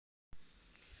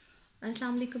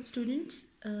Assalamu alaikum students.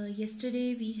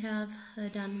 Yesterday we have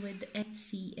done with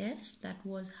HCF, that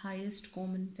was highest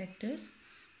common factors,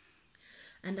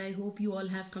 and I hope you all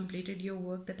have completed your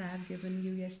work that I have given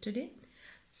you yesterday.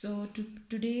 So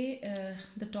today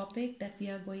the topic that we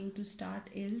are going to start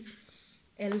is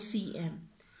LCM.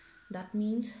 That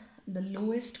means the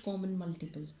lowest common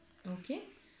multiple. Okay,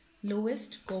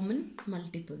 lowest common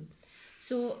multiple.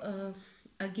 So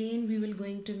again we will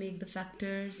going to make the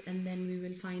factors and then we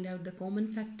will find out the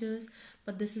common factors,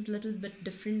 but this is little bit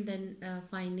different than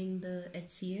finding the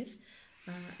HCF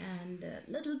and a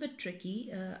little bit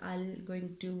tricky. I'll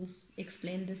going to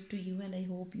explain this to you and I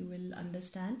hope you will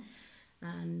understand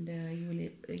and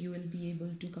you will be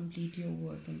able to complete your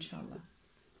work, inshallah.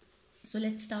 So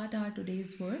let's start our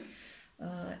today's work.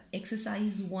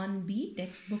 Exercise 1B,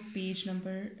 textbook page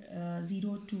number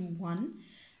 021,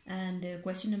 and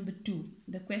question number 2.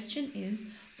 The question is,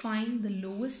 find the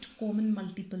lowest common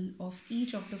multiple of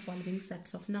each of the following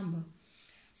sets of number.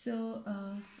 So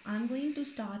I'm going to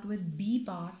start with B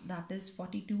part, that is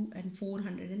 42 and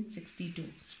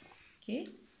 462. Okay,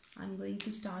 I'm going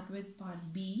to start with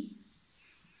part B,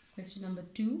 question number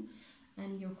 2,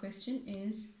 and your question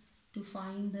is to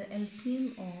find the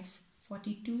LCM of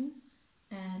 42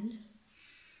 and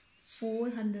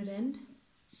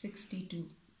 462.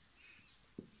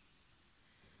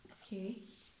 Okay.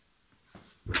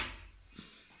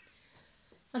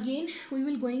 Again, we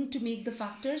will going to make the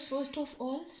factors first of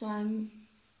all. So I'm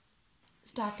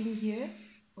starting here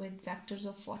with factors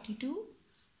of 42.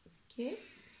 Okay,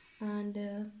 and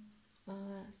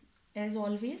as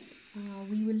always,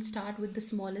 we will start with the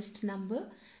smallest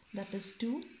number, that is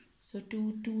 2. So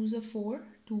 2 2s are 4,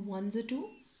 2 1s are 2.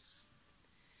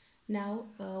 Now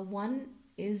 1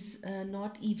 is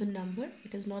not even number,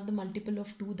 it is not the multiple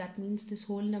of 2, that means this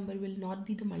whole number will not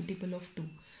be the multiple of 2.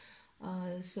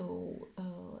 So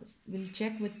we'll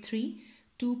check with 3.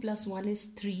 2 plus 1 is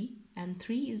 3 and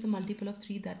 3 is the multiple of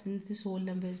 3, that means this whole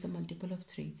number is the multiple of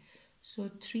 3. So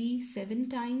 3 7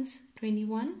 times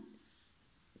 21,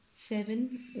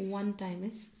 7 1 time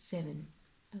is 7.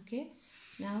 Okay,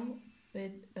 now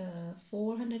with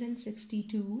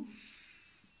 462,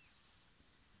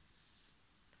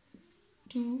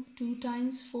 2 2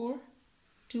 times 4,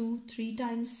 2 3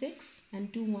 times 6,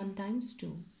 and 2 1 times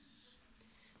 2.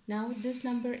 Now this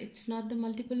number, it's not the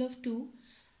multiple of 2.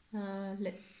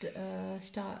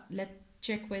 Let's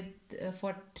check with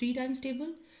for 3 times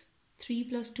table. 3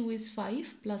 plus 2 is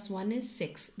 5 plus 1 is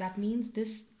 6. That means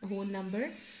this whole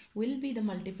number will be the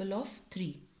multiple of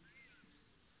 3.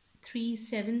 3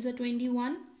 7s are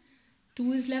 21.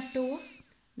 2 is left over.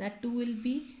 That 2 will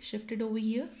be shifted over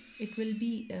here. It will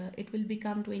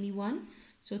become 21.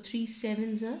 So 3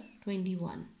 7s are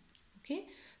 21. Okay.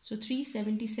 So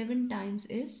 377 times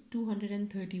is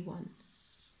 231.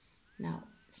 Now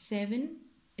 7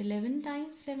 11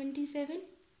 times 77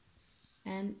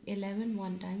 and 11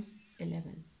 1 times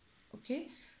 11. Okay.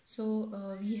 So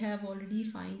we have already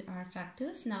find our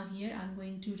factors. Now here I'm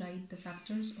going to write the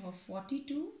factors of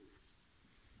 42.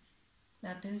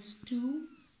 That is 2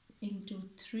 into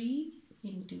 3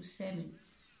 into 7,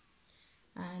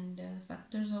 and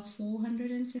factors of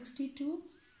 462,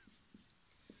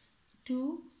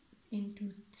 2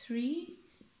 into 3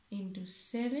 into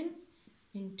 7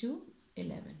 into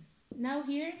 11. Now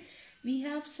here we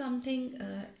have something,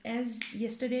 as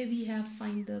yesterday we have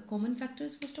find the common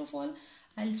factors. First of all,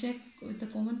 I'll check with the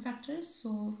common factors.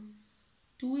 So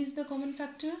 2 is the common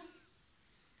factor,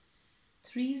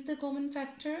 3 is the common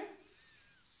factor,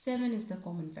 7 is the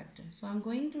common factor. So I'm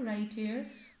going to write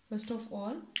here first of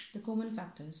all the common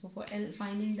factors. So for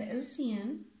finding the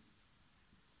LCM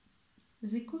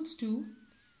is equals to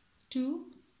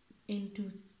 2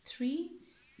 into 3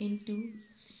 into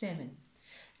 7.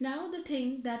 Now the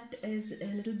thing that is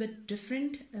a little bit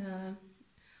different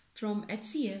from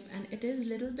HCF, and it is a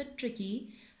little bit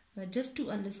tricky just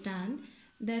to understand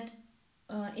that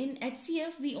in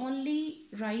HCF we only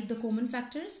write the common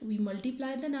factors, we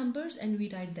multiply the numbers and we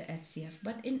write the HCF.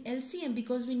 But in LCM,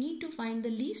 because we need to find the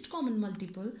least common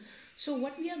multiple, so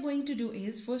what we are going to do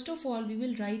is, first of all, we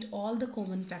will write all the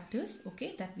common factors,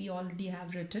 okay, that we already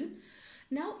have written.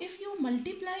 Now if you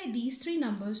multiply these three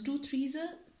numbers, 2 3s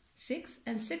are 6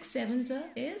 and 6 7s are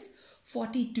is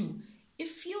 42.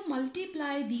 If you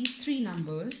multiply these three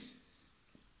numbers,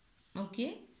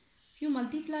 okay, you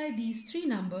multiply these three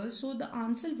numbers, so the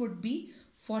answer would be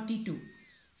 42.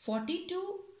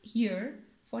 42 here,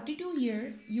 42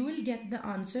 here, you will get the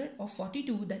answer of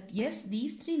 42, that yes,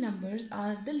 these three numbers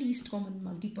are the least common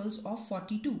multiples of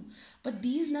 42. But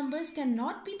these numbers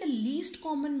cannot be the least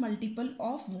common multiple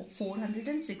of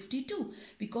 462,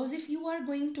 because if you are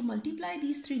going to multiply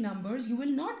these three numbers, you will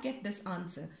not get this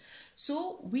answer.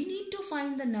 So we need to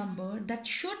find the number that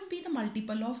should be the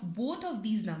multiple of both of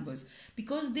these numbers,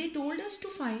 because they told us to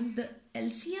find the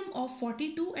LCM of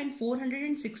 42 and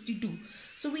 462.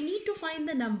 So we need to find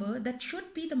the number that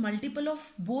should be the multiple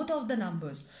of both of the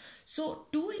numbers. So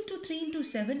 2 into 3 into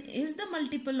 7 is the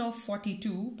multiple of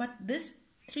 42, but these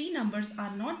three numbers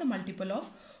are not the multiple of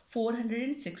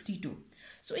 462.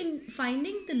 So in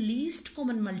finding the least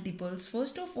common multiples,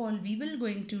 first of all, we will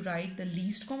going to write the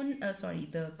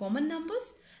the common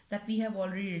numbers that we have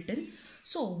already written.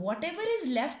 So whatever is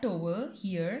left over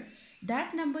here,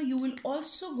 that number you will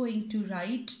also going to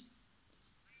write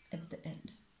at the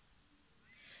end.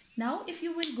 Now if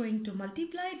you will going to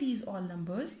multiply these all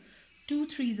numbers, 2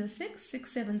 3s are 6,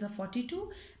 6 7s are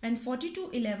 42, and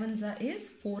 42 11s is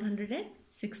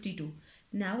 462.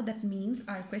 Now that means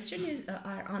our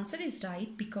answer is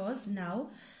right, because now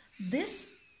this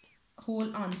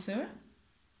whole answer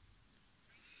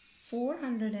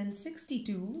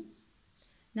 462,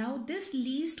 now this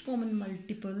least common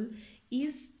multiple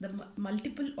is the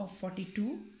multiple of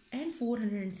 42 and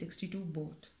 462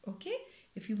 both. Okay,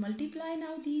 if you multiply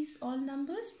now these all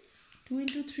numbers, 2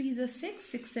 into 3 is 6,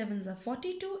 6 7s are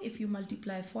 42. If you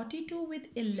multiply 42 with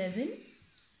 11,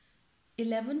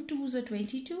 11 2s are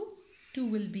 22, 2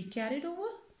 will be carried over,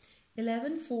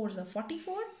 11 4s are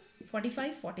 44,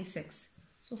 45 46.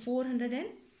 So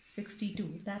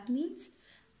 462. That means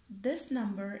this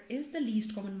number is the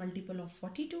least common multiple of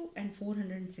 42 and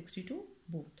 462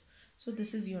 both. So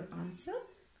this is your answer.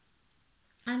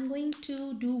 I'm going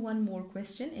to do one more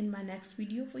question in my next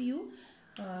video for you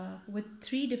with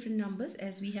 3 different numbers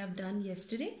as we have done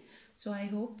yesterday. So I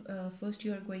hope first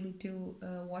you are going to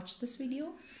watch this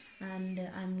video, and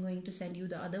I'm going to send you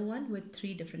the other one with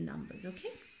 3 different numbers.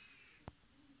 Okay.